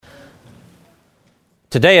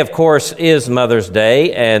Today, of course, is Mother's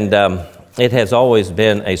Day, and it has always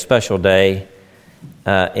been a special day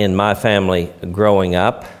in my family growing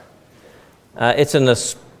up. It's an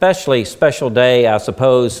especially special day, I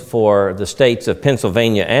suppose, for the states of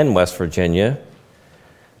Pennsylvania and West Virginia.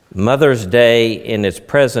 Mother's Day in its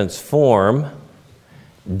present form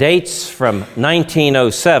dates from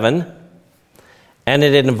 1907, and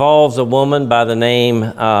it involves a woman by the name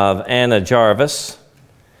of Anna Jarvis.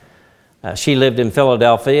 She lived in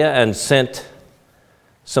Philadelphia and sent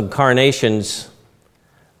some carnations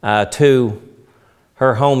to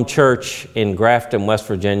her home church in Grafton, West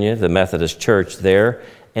Virginia, the Methodist church there,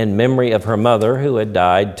 in memory of her mother who had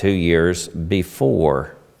died 2 years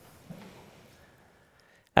before.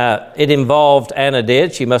 It involved, Anna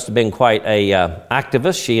did, she must have been quite a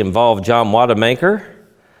activist. She involved John Wanamaker,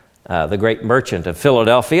 the great merchant of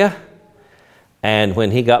Philadelphia. And when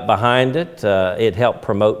he got behind it, it helped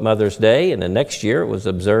promote Mother's Day, and the next year it was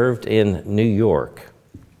observed in New York.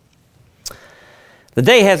 The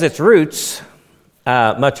day has its roots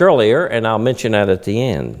much earlier, and I'll mention that at the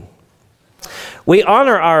end. We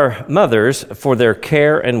honor our mothers for their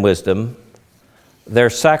care and wisdom, their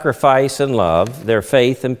sacrifice and love, their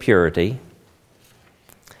faith and purity.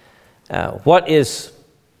 What is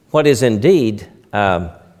indeed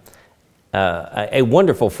a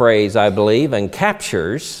wonderful phrase, I believe, and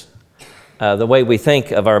captures the way we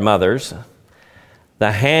think of our mothers.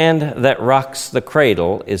 The hand that rocks the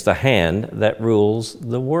cradle is the hand that rules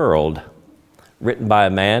the world, written by a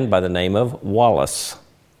man by the name of Wallace.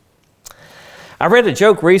 I read a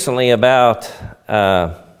joke recently about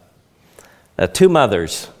two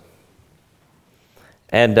mothers,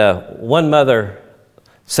 and one mother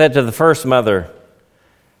said to the first mother,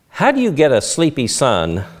 "How do you get a sleepy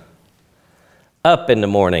son up in the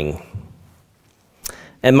morning?"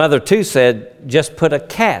 And Mother 2 said, "Just put a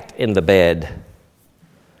cat in the bed."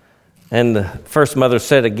 And the first mother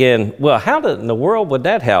said again, "Well, how in the world would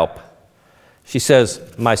that help?" She says,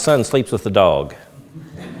 "My son sleeps with the dog."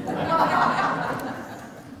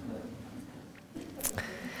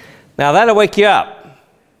 Now that'll wake you up.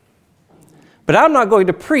 But I'm not going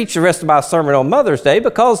to preach the rest of my sermon on Mother's Day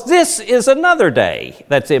because this is another day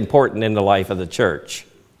that's important in the life of the church.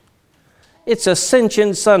 It's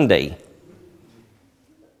Ascension Sunday.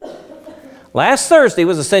 Last Thursday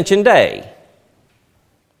was Ascension Day.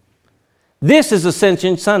 This is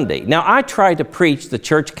Ascension Sunday. Now, I try to preach the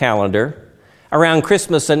church calendar around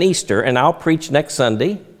Christmas and Easter, and I'll preach next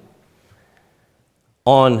Sunday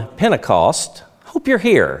on Pentecost. Hope you're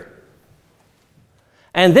here.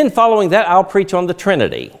 And then following that, I'll preach on the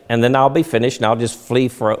Trinity, and then I'll be finished, and I'll just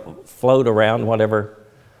float around whatever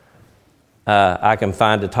I can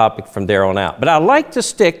find a topic from there on out. But I like to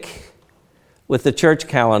stick with the church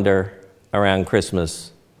calendar around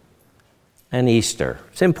Christmas and Easter.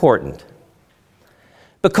 It's important.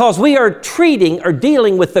 Because we are treating or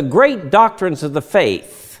dealing with the great doctrines of the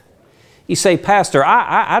faith. You say, "Pastor,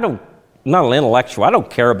 I'm not an intellectual. I don't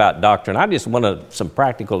care about doctrine. I just want some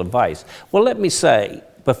practical advice." Well, let me say,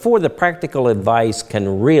 before the practical advice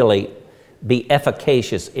can really be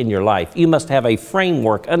efficacious in your life, you must have a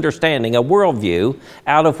framework, understanding, a worldview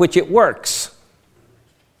out of which it works.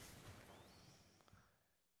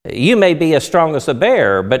 You may be as strong as a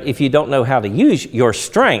bear, but if you don't know how to use your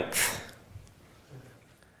strength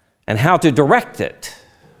and how to direct it,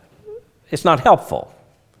 it's not helpful.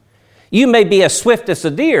 You may be as swift as a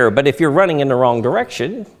deer, but if you're running in the wrong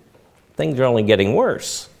direction, things are only getting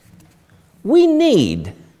worse. We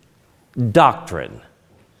need doctrine.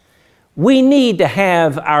 We need to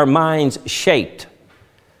have our minds shaped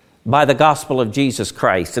by the gospel of Jesus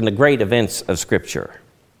Christ and the great events of Scripture.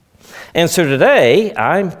 And so today,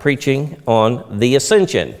 I'm preaching on the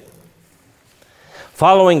Ascension.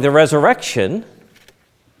 Following the resurrection,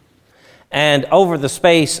 and over the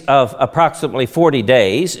space of approximately 40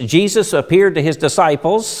 days, Jesus appeared to his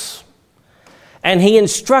disciples, and he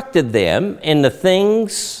instructed them in the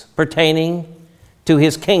things pertaining to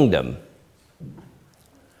his kingdom.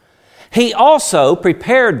 He also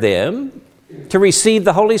prepared them to receive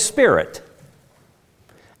the Holy Spirit.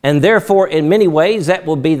 And therefore, in many ways, that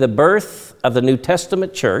will be the birth of the New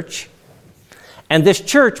Testament church. And this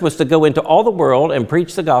church was to go into all the world and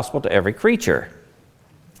preach the gospel to every creature.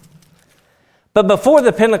 But before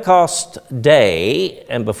the Pentecost day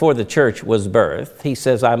and before the church was birthed, he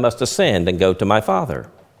says, "I must ascend and go to my Father."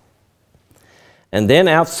 And then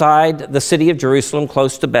outside the city of Jerusalem,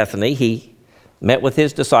 close to Bethany, he met with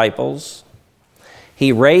his disciples.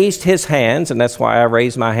 He raised his hands, and that's why I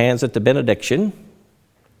raise my hands at the benediction.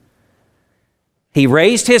 He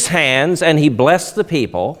raised his hands and he blessed the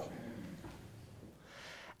people.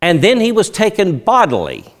 And then he was taken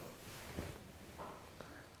bodily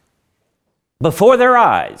before their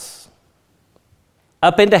eyes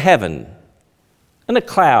up into heaven, and a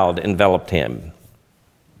cloud enveloped him.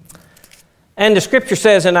 And the scripture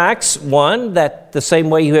says in Acts 1 that the same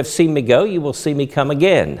way you have seen me go, you will see me come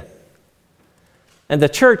again. And the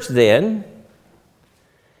church then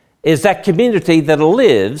is that community that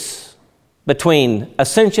lives between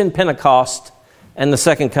Ascension, Pentecost, and the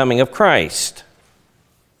second coming of Christ.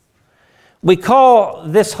 We call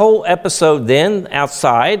this whole episode then,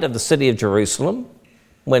 outside of the city of Jerusalem,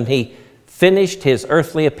 when he finished his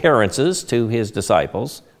earthly appearances to his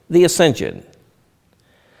disciples, the Ascension.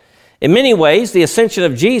 In many ways, the ascension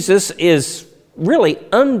of Jesus is really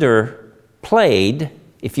underplayed,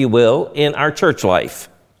 if you will, in our church life.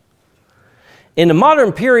 In the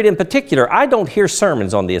modern period in particular, I don't hear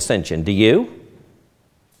sermons on the ascension. Do you?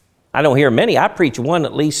 I don't hear many. I preach one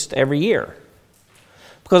at least every year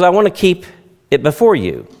because I want to keep it before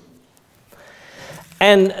you.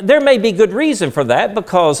 And there may be good reason for that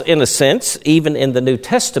because, in a sense, even in the New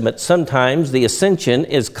Testament, sometimes the ascension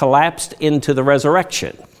is collapsed into the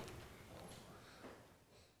resurrection.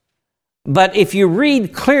 But if you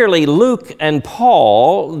read clearly Luke and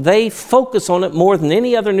Paul, they focus on it more than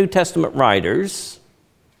any other New Testament writers.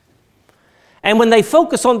 And when they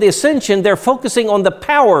focus on the ascension, they're focusing on the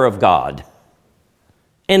power of God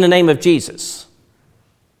in the name of Jesus.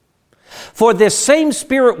 For this same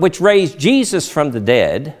Spirit which raised Jesus from the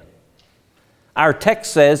dead, our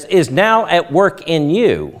text says, is now at work in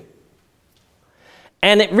you.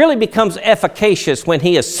 And it really becomes efficacious when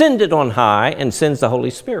he ascended on high and sends the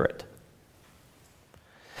Holy Spirit.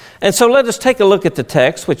 And so let us take a look at the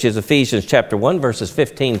text, which is Ephesians chapter 1, verses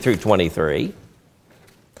 15 through 23.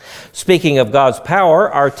 Speaking of God's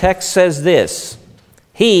power, our text says this: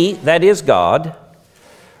 He, that is God,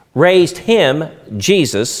 raised him,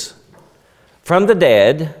 Jesus, from the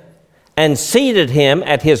dead and seated him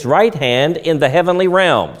at his right hand in the heavenly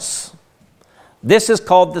realms. This is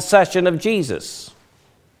called the session of Jesus.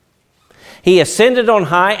 He ascended on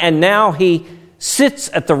high and now he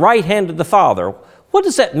sits at the right hand of the Father. What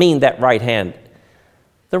does that mean, that right hand?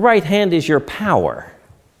 The right hand is your power.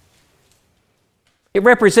 It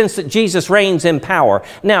represents that Jesus reigns in power.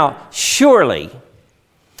 Now, surely,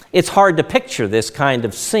 it's hard to picture this kind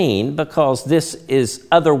of scene because this is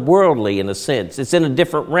otherworldly in a sense. It's in a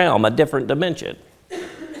different realm, a different dimension.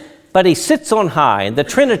 But he sits on high and the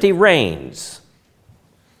Trinity reigns.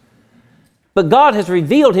 But God has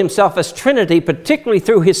revealed himself as Trinity, particularly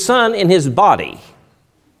through his Son in his body.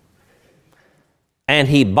 And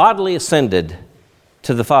he bodily ascended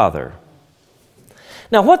to the Father.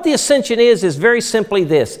 Now, what the ascension is very simply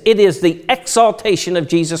this. It is the exaltation of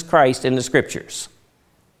Jesus Christ in the Scriptures.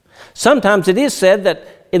 Sometimes it is said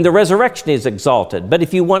that in the resurrection he is exalted. But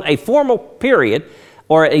if you want a formal period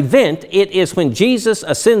or event, it is when Jesus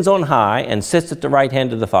ascends on high and sits at the right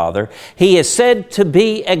hand of the Father. He is said to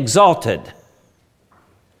be exalted.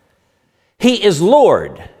 He is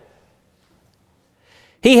Lord.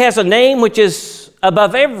 He has a name which is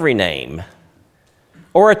above every name,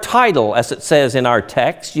 or a title, as it says in our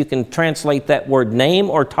text. You can translate that word name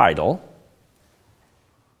or title.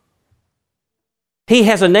 He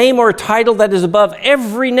has a name or a title that is above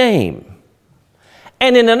every name.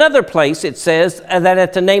 And in another place it says that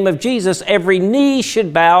at the name of Jesus, every knee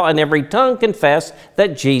should bow and every tongue confess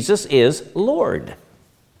that Jesus is Lord.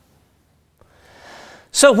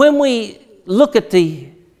 So when we look at the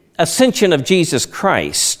ascension of Jesus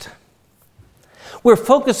Christ, we're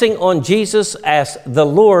focusing on Jesus as the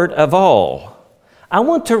Lord of all. I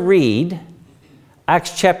want to read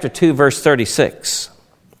Acts chapter 2, verse 36.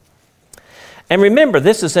 And remember,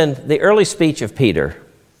 this is in the early speech of Peter,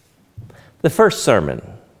 the first sermon.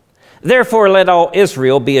 Therefore, let all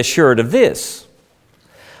Israel be assured of this: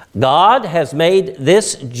 God has made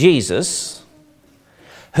this Jesus,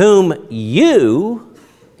 whom you,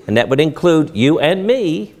 and that would include you and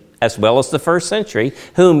me, as well as the first century,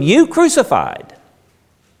 whom you crucified,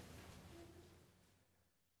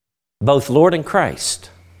 both Lord and Christ.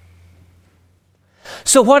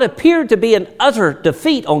 So what appeared to be an utter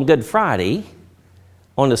defeat on Good Friday,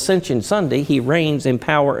 on Ascension Sunday, he reigns in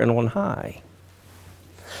power and on high.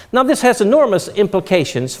 Now this has enormous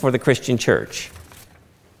implications for the Christian church.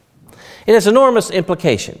 It has enormous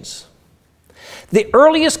implications. The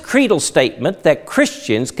earliest creedal statement that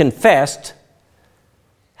Christians confessed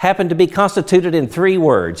happened to be constituted in 3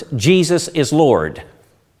 words: Jesus is Lord.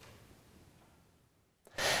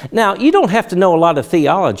 Now, you don't have to know a lot of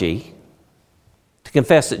theology to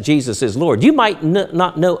confess that Jesus is Lord. You might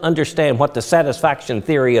not understand what the satisfaction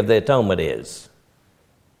theory of the atonement is.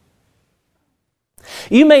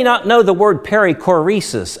 You may not know the word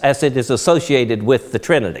perichoresis as it is associated with the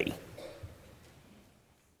Trinity.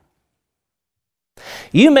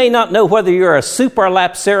 You may not know whether you're a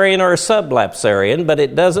supralapsarian or a sublapsarian, but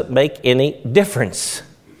it doesn't make any difference.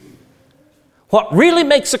 What really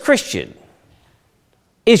makes a Christian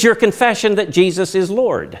is your confession that Jesus is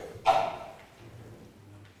Lord.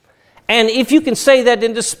 And if you can say that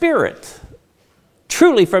in the Spirit,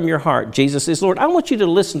 truly from your heart, Jesus is Lord, I want you to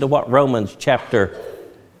listen to what Romans chapter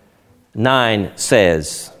 9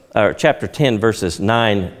 says, or chapter 10, verses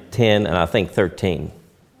 9, 10, and I think 13.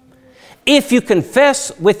 If you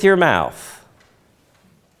confess with your mouth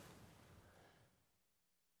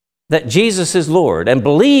that Jesus is Lord and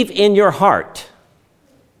believe in your heart,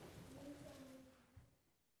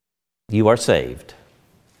 you are saved.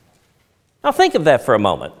 Now think of that for a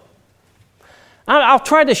moment. I'll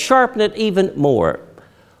try to sharpen it even more.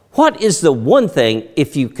 What is the one thing,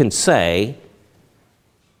 if you can say,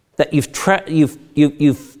 that you've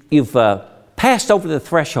passed over the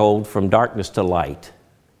threshold from darkness to light,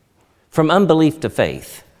 from unbelief to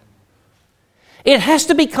faith? It has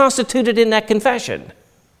to be constituted in that confession.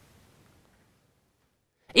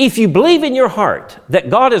 If you believe in your heart that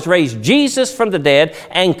God has raised Jesus from the dead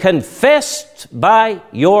and confessed by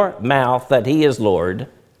your mouth that He is Lord,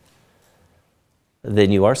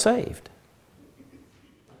 then you are saved.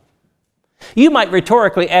 You might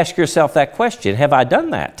rhetorically ask yourself that question, have I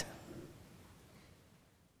done that?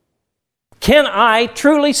 Can I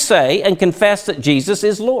truly say and confess that Jesus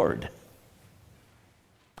is Lord?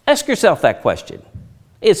 Ask yourself that question.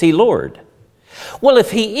 Is He Lord? Well,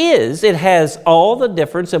 if He is, it has all the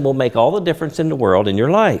difference and will make all the difference in the world in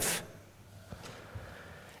your life.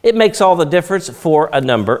 It makes all the difference for a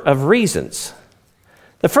number of reasons.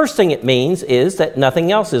 The first thing it means is that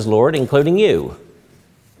nothing else is Lord, including you.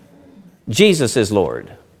 Jesus is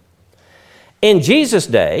Lord. In Jesus'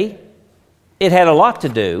 day, it had a lot to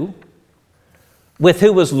do with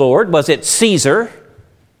who was Lord. Was it Caesar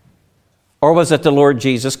or was it the Lord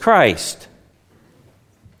Jesus Christ?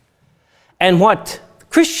 And what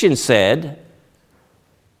Christians said,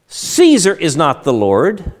 Caesar is not the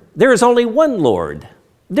Lord. There is only one Lord.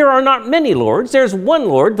 There are not many lords. There's one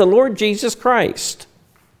Lord, the Lord Jesus Christ.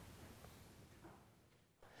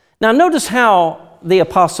 Now notice how the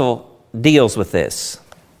apostle deals with this.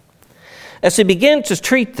 As he begins to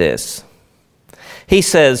treat this, he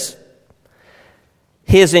says,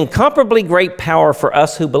 His incomparably great power for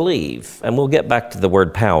us who believe, and we'll get back to the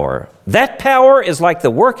word power. That power is like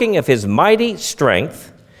the working of His mighty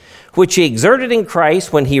strength, which He exerted in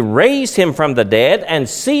Christ when He raised Him from the dead and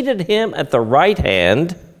seated Him at the right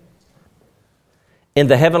hand in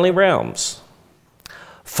the heavenly realms,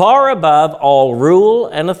 far above all rule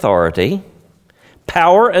and authority,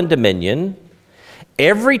 power and dominion,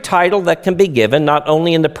 every title that can be given, not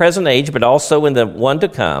only in the present age, but also in the one to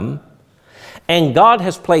come. And God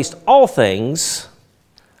has placed all things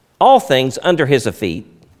under His feet,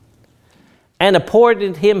 and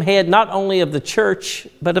appointed Him head not only of the church,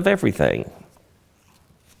 but of everything.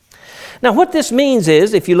 Now what this means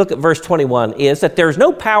is, if you look at verse 21, is that there's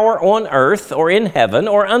no power on earth or in heaven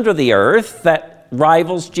or under the earth that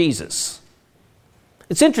rivals Jesus.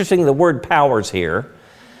 It's interesting the word powers here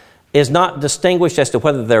is not distinguished as to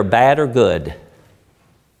whether they're bad or good.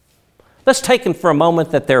 Let's take it for a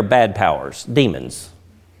moment that they're bad powers, demons.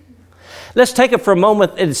 Let's take it for a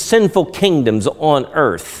moment that it's sinful kingdoms on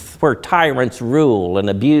earth where tyrants rule and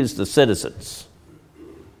abuse the citizens.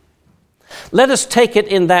 Let us take it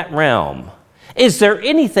in that realm. Is there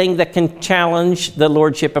anything that can challenge the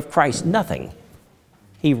lordship of Christ? Nothing.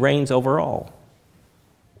 He reigns over all.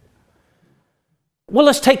 Well,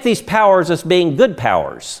 let's take these powers as being good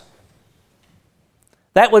powers.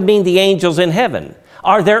 That would mean the angels in heaven.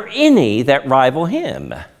 Are there any that rival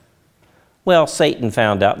Him? Well, Satan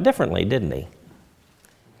found out differently, didn't he?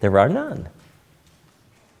 There are none.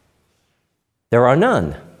 There are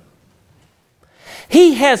none.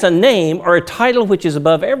 He has a name or a title which is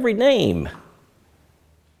above every name.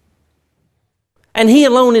 And He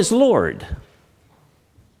alone is Lord.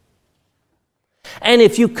 And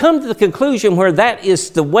if you come to the conclusion where that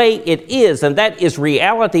is the way it is, and that is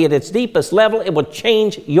reality at its deepest level, it will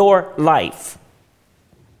change your life.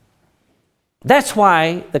 That's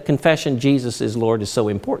why the confession Jesus is Lord is so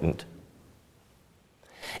important.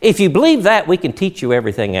 If you believe that, we can teach you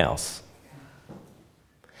everything else.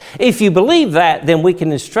 If you believe that, then we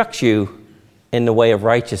can instruct you in the way of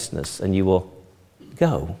righteousness, and you will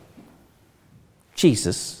go.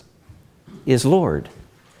 Jesus is Lord.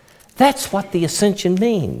 That's what the ascension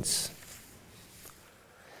means.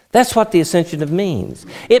 That's what the ascension means.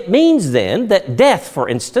 It means then that death, for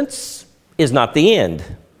instance, is not the end.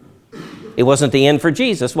 It wasn't the end for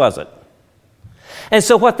Jesus, was it? And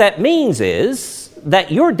so what that means is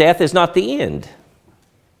that your death is not the end.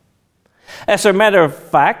 As a matter of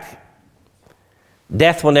fact,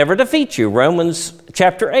 death will never defeat you. Romans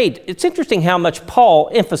chapter 8. It's interesting how much Paul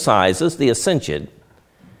emphasizes the ascension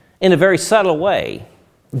in a very subtle way.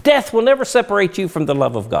 Death will never separate you from the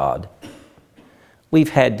love of God.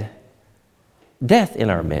 We've had death in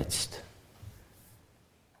our midst.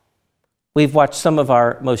 We've watched some of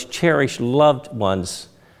our most cherished loved ones,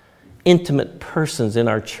 intimate persons in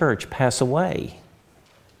our church, pass away.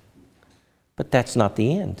 But that's not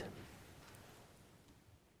the end.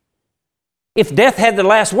 If death had the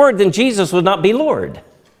last word, then Jesus would not be Lord.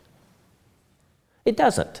 It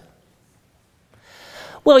doesn't.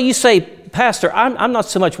 Well, you say, Pastor, I'm not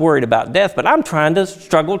so much worried about death, but I'm trying to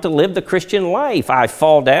struggle to live the Christian life. I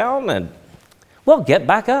fall down and, well, get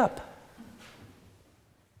back up.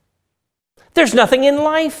 There's nothing in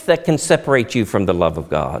life that can separate you from the love of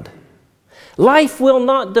God. Life will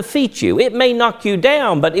not defeat you. It may knock you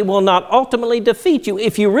down, but it will not ultimately defeat you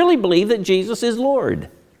if you really believe that Jesus is Lord.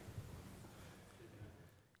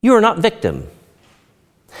 You are not victim.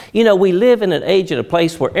 You know, we live in an age and a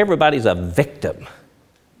place where everybody's a victim.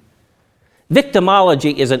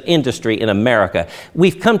 Victimology is an industry in America.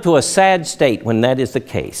 We've come to a sad state when that is the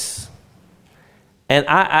case. And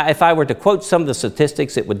if I were to quote some of the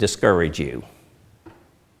statistics, it would discourage you.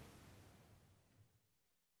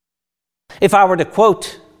 If I were to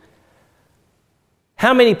quote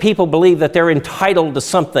how many people believe that they're entitled to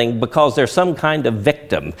something because they're some kind of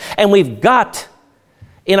victim, and we've got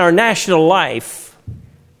in our national life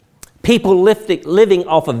people living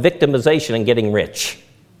off of victimization and getting rich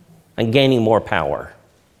and gaining more power.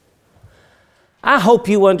 I hope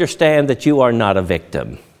you understand that you are not a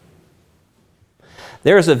victim.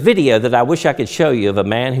 There's a video that I wish I could show you of a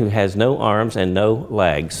man who has no arms and no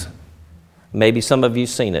legs. Maybe some of you have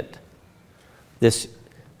seen it.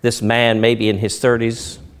 This man, maybe in his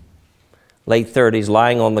 30s, late 30s,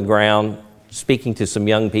 lying on the ground, speaking to some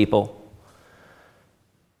young people.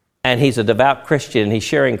 And he's a devout Christian, and he's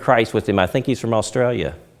sharing Christ with them. I think he's from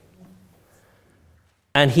Australia.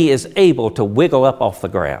 And he is able to wiggle up off the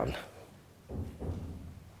ground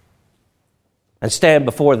and stand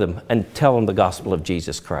before them and tell them the gospel of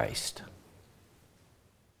Jesus Christ.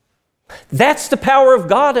 That's the power of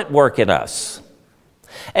God at work in us.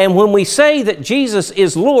 And when we say that Jesus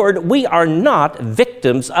is Lord, we are not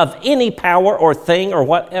victims of any power or thing or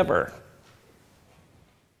whatever.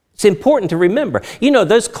 It's important to remember. You know,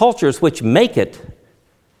 those cultures which make it,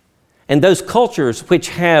 and those cultures which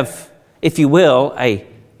have, if you will, a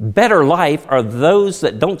better life are those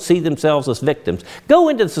that don't see themselves as victims. Go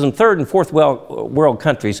into some third and fourth world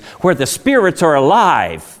countries where the spirits are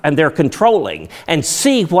alive and they're controlling, and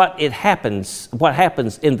see what happens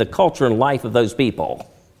in the culture and life of those people.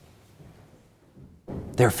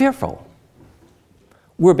 They're fearful.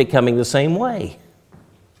 We're becoming the same way.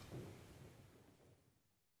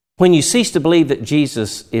 When you cease to believe that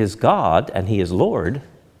Jesus is God and He is Lord,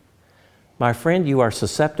 my friend, you are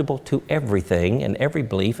susceptible to everything and every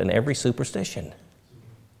belief and every superstition.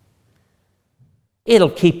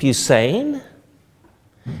 It'll keep you sane.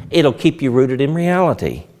 It'll keep you rooted in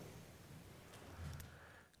reality.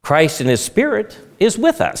 Christ in His Spirit is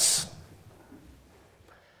with us.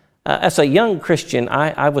 As a young Christian,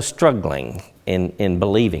 I was struggling in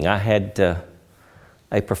believing. I had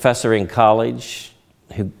a professor in college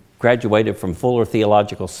who graduated from Fuller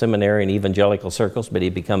Theological Seminary in evangelical circles, but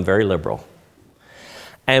he'd become very liberal.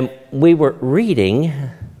 And we were reading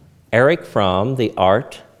Erich Fromm, The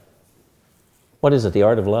Art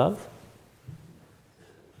of Love?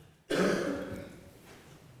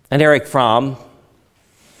 And Erich Fromm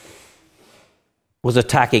was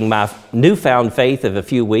attacking my newfound faith of a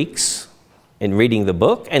few weeks in reading the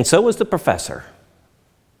book, and so was the professor.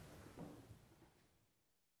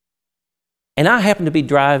 And I happened to be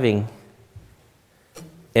driving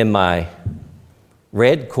in my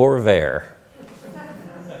red Corvair.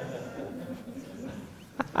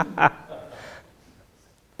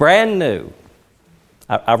 Brand new.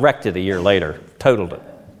 I wrecked it a year later, totaled it.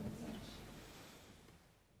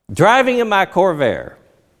 Driving in my Corvair.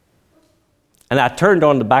 And I turned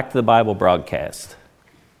on the Back to the Bible broadcast.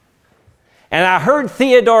 And I heard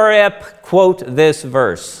Theodore Epp quote this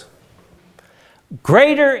verse.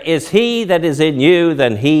 Greater is He that is in you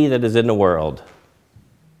than he that is in the world.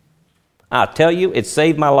 I tell you, it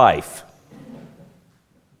saved my life.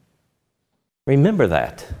 Remember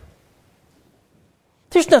that.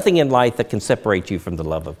 There's nothing in life that can separate you from the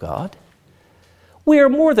love of God. We are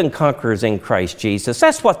more than conquerors in Christ Jesus.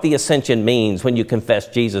 That's what the ascension means when you confess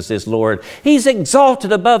Jesus is Lord. He's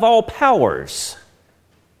exalted above all powers.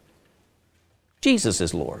 Jesus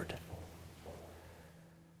is Lord.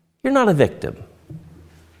 You're not a victim.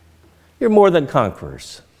 You're more than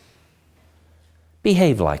conquerors.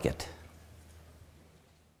 Behave like it.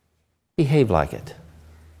 Behave like it.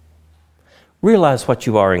 Realize what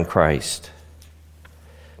you are in Christ.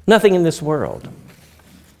 Nothing in this world.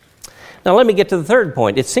 Now let me get to the third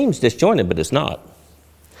point. It seems disjointed, but it's not.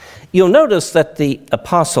 You'll notice that the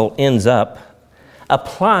apostle ends up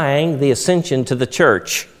applying the ascension to the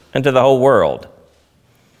church and to the whole world.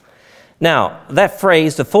 Now, that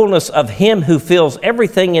phrase, the fullness of him who fills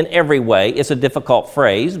everything in every way, is a difficult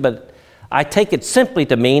phrase, but I take it simply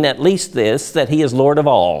to mean at least this, that he is Lord of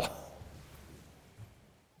all.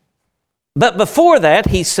 But before that,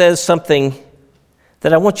 he says something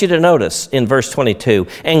that I want you to notice in verse 22.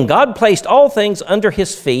 And God placed all things under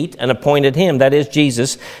his feet and appointed him, that is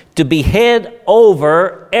Jesus, to be head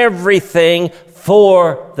over everything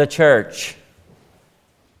for the church.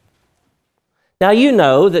 Now you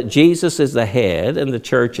know that Jesus is the head and the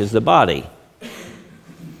church is the body.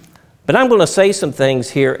 But I'm going to say some things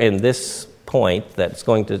here in this point that's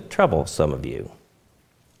going to trouble some of you.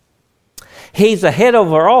 He's the head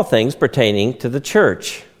over all things pertaining to the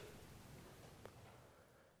church.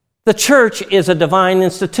 The church is a divine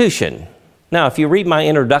institution. Now, if you read my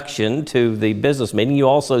introduction to the business meeting, you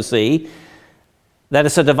also see that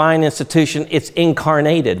it's a divine institution. It's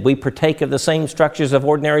incarnated. We partake of the same structures of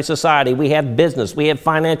ordinary society. We have business. We have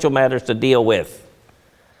financial matters to deal with.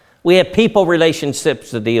 We have people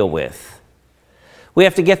relationships to deal with. We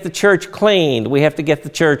have to get the church cleaned. We have to get the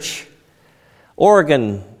church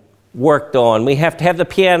organ worked on. We have to have the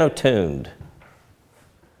piano tuned.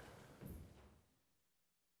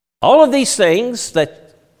 All of these things,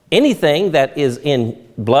 that anything that is in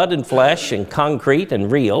blood and flesh and concrete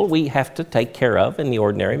and real, we have to take care of in the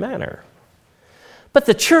ordinary manner. But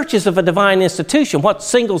the church is of a divine institution. What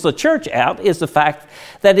singles the church out is the fact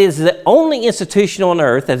that it is the only institution on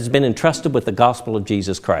earth that has been entrusted with the gospel of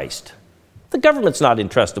Jesus Christ. The government's not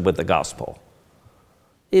entrusted with the gospel.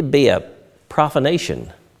 It'd be a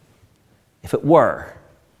profanation if it were.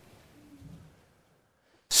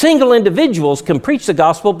 Single individuals can preach the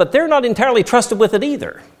gospel, but they're not entirely trusted with it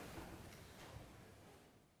either.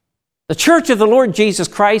 The church of the Lord Jesus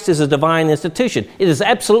Christ is a divine institution. It is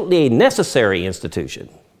absolutely a necessary institution.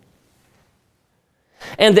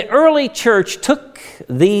 And the early church took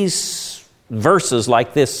these verses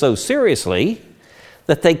like this so seriously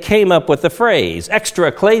that they came up with the phrase, extra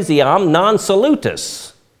ecclesiam non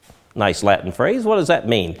salutis. Nice Latin phrase. What does that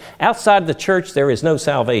mean? Outside the church, there is no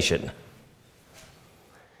salvation.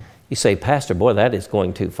 You say, Pastor, boy, that is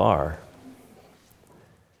going too far.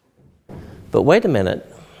 But wait a minute.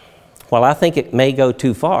 While I think it may go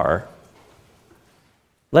too far,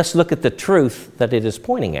 let's look at the truth that it is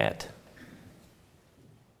pointing at.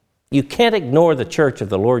 You can't ignore the church of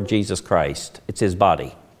the Lord Jesus Christ. It's his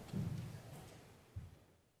body.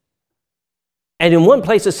 And in one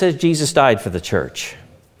place it says Jesus died for the church.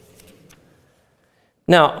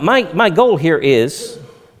 Now, my goal here is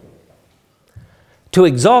to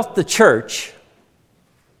exalt the church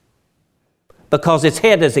because its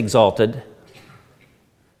head is exalted,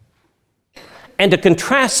 and to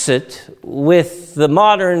contrast it with the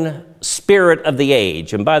modern spirit of the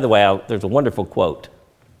age. And by the way, there's a wonderful quote.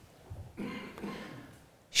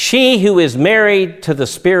 She who is married to the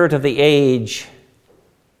spirit of the age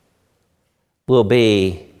will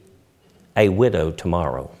be a widow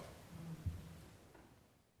tomorrow.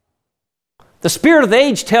 The spirit of the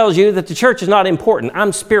age tells you that the church is not important.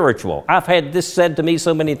 I'm spiritual. I've had this said to me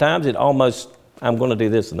so many times, I'm going to do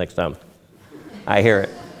this the next time I hear it.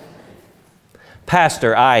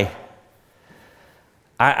 Pastor,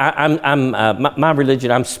 my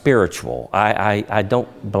religion, I'm spiritual. I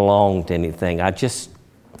don't belong to anything. It's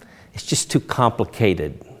just too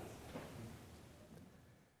complicated.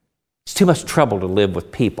 It's too much trouble to live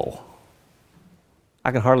with people.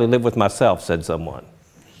 I can hardly live with myself, said someone.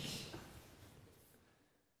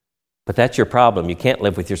 But that's your problem. You can't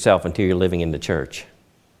live with yourself until you're living in the church.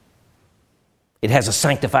 It has a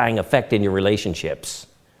sanctifying effect in your relationships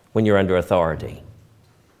when you're under authority.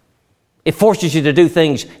 It forces you to do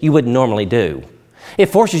things you wouldn't normally do. It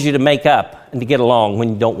forces you to make up and to get along when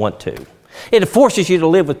you don't want to. It forces you to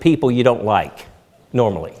live with people you don't like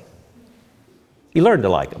normally. You learn to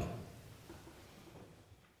like them.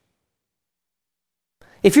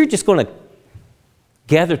 If you're just going to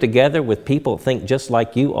gather together with people who think just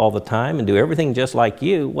like you all the time and do everything just like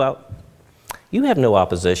you, well, you have no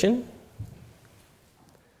opposition.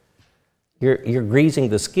 You're greasing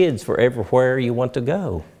the skids for everywhere you want to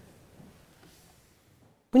go.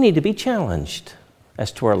 We need to be challenged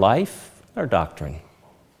as to our life, our doctrine.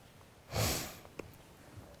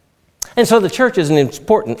 And so the church is an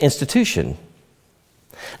important institution.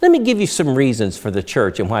 Let me give you some reasons for the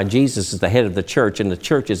church and why Jesus is the head of the church and the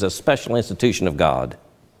church is a special institution of God.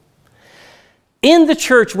 In the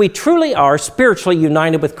church, we truly are spiritually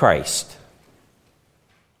united with Christ.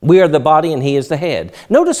 We are the body and He is the head.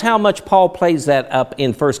 Notice how much Paul plays that up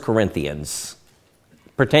in 1 Corinthians,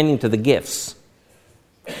 pertaining to the gifts.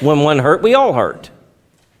 When one hurt, we all hurt.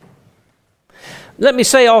 Let me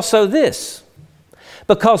say also this.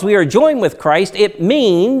 Because we are joined with Christ, it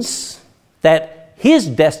means that His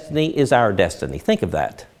destiny is our destiny. Think of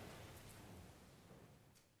that.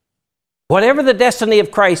 Whatever the destiny of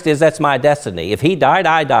Christ is, that's my destiny. If He died,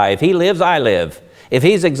 I die. If He lives, I live. If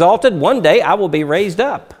He's exalted, one day I will be raised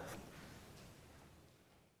up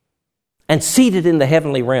and seated in the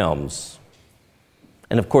heavenly realms.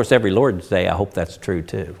 And of course, every Lord's Day, I hope that's true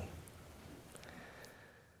too.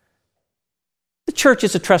 The church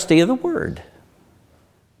is a trustee of the Word.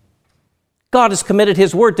 God has committed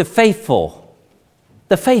His Word to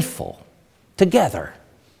the faithful, together,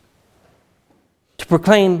 to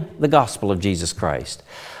proclaim the gospel of Jesus Christ.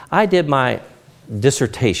 I did my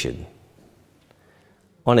dissertation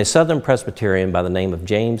on a Southern Presbyterian by the name of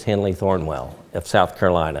James Henley Thornwell of South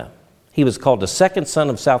Carolina. He was called the second son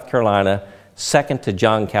of South Carolina, second to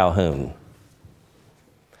John Calhoun.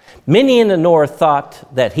 Many in the North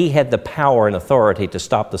thought that he had the power and authority to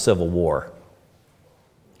stop the Civil War.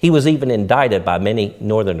 He was even indicted by many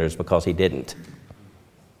Northerners because he didn't.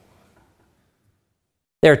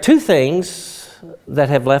 There are two things that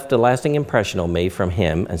have left a lasting impression on me from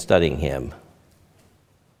him and studying him.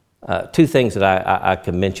 Two things that I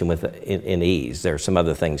can mention in ease. There are some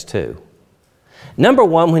other things too. Number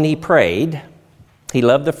one, when he prayed, he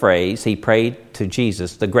loved the phrase, he prayed to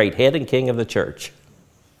Jesus, the great head and king of the church.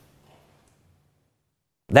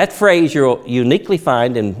 That phrase you'll uniquely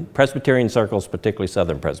find in Presbyterian circles, particularly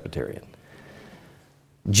Southern Presbyterian.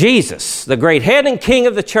 Jesus, the great head and king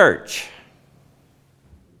of the church.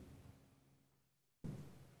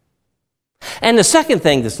 And the second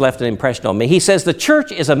thing that's left an impression on me, he says the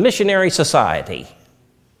church is a missionary society.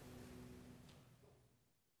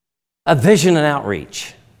 A vision and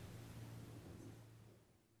outreach.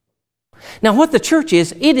 Now, what the church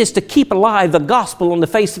is, it is to keep alive the gospel on the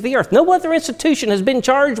face of the earth. No other institution has been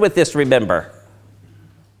charged with this, remember.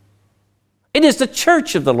 It is the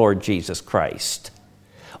church of the Lord Jesus Christ,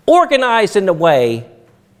 organized in the way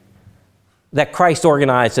that Christ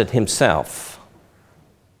organized it Himself.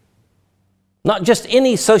 Not just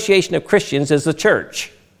any association of Christians is the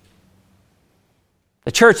church.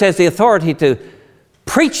 The church has the authority to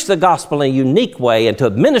preach the gospel in a unique way and to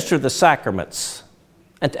administer the sacraments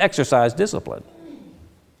and to exercise discipline.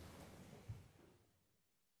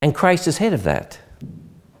 And Christ is head of that.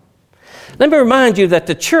 Let me remind you that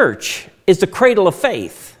the church is the cradle of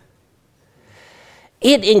faith.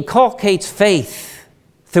 It inculcates faith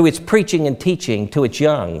through its preaching and teaching to its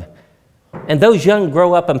young. And those young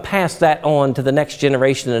grow up and pass that on to the next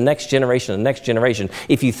generation, and the next generation, and the next generation.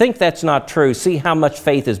 If you think that's not true, see how much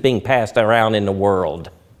faith is being passed around in the world.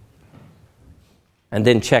 And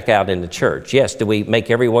then check out in the church. Yes, do we make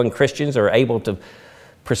everyone Christians or able to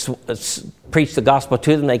preach the gospel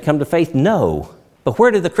to them, they come to faith? No. But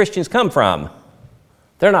where do the Christians come from?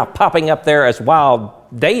 They're not popping up there as wild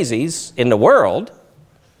daisies in the world.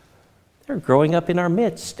 They're growing up in our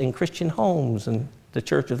midst in Christian homes and the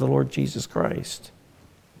church of the Lord Jesus Christ.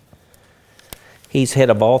 He's head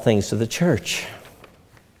of all things to the church.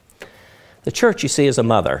 The church, you see, is a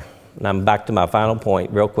mother. And I'm back to my final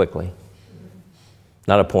point real quickly.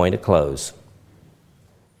 Not a point, a close.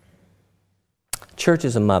 Church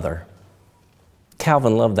is a mother.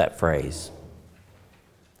 Calvin loved that phrase.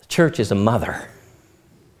 The church is a mother.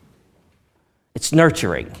 It's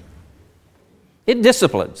nurturing. It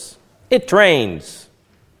disciplines. It trains.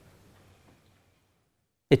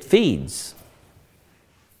 It feeds.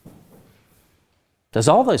 Does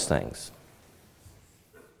all those things.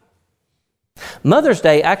 Mother's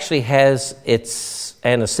Day actually has its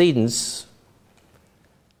antecedents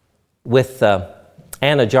with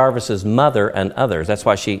Anna Jarvis's mother and others. That's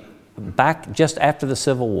why back just after the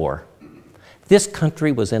Civil War, this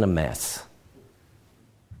country was in a mess.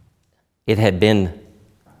 It had been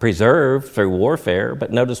preserved through warfare,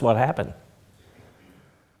 but notice what happened.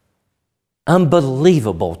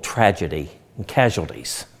 Unbelievable tragedy and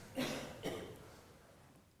casualties,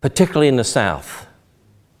 particularly in the South.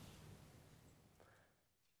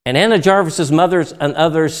 And Anna Jarvis's mothers and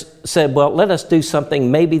others said, well, let us do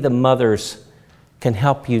something. Maybe the mothers can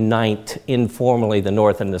help unite informally the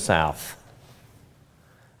North and the South.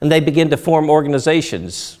 And they began to form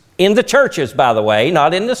organizations in the churches, by the way,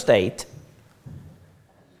 not in the state,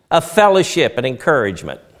 of fellowship and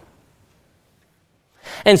encouragement.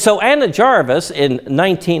 And so Anna Jarvis in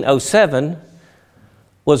 1907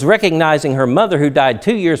 was recognizing her mother who died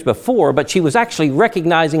 2 years before, but she was actually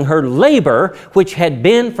recognizing her labor, which had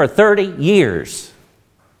been for 30 years,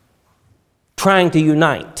 trying to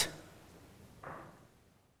unite.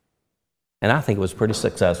 And I think it was pretty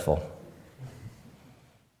successful.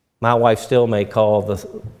 My wife still may call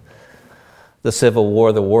the Civil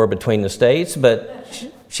War the war between the states, but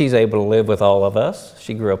she's able to live with all of us.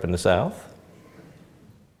 She grew up in the South.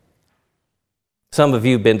 Some of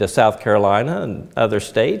you have been to South Carolina and other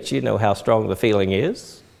states. You know how strong the feeling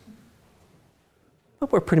is.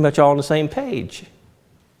 But we're pretty much all on the same page.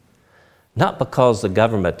 Not because the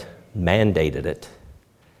government mandated it,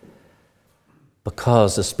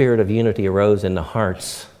 because the spirit of unity arose in the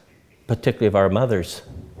hearts, particularly of our mothers,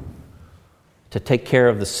 to take care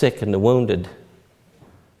of the sick and the wounded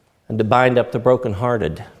and to bind up the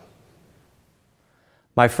brokenhearted.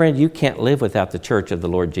 My friend, you can't live without the church of the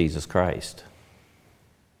Lord Jesus Christ.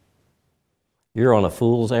 You're on a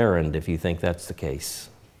fool's errand if you think that's the case.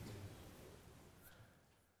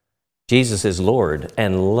 Jesus is Lord.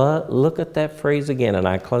 And look at that phrase again, and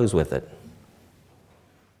I close with it.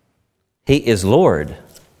 He is Lord.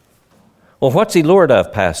 Well, what's He Lord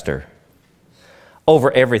of, Pastor?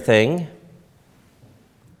 Over everything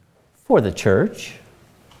for the church,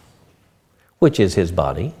 which is His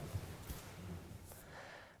body.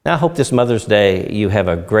 Now, I hope this Mother's Day you have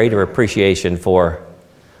a greater appreciation for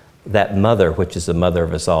that mother, which is the mother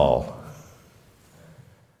of us all,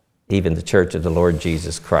 even the church of the Lord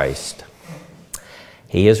Jesus Christ.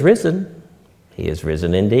 He is risen. He is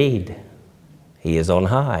risen indeed. He is on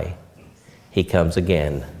high. He comes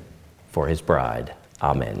again for His bride.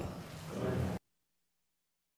 Amen.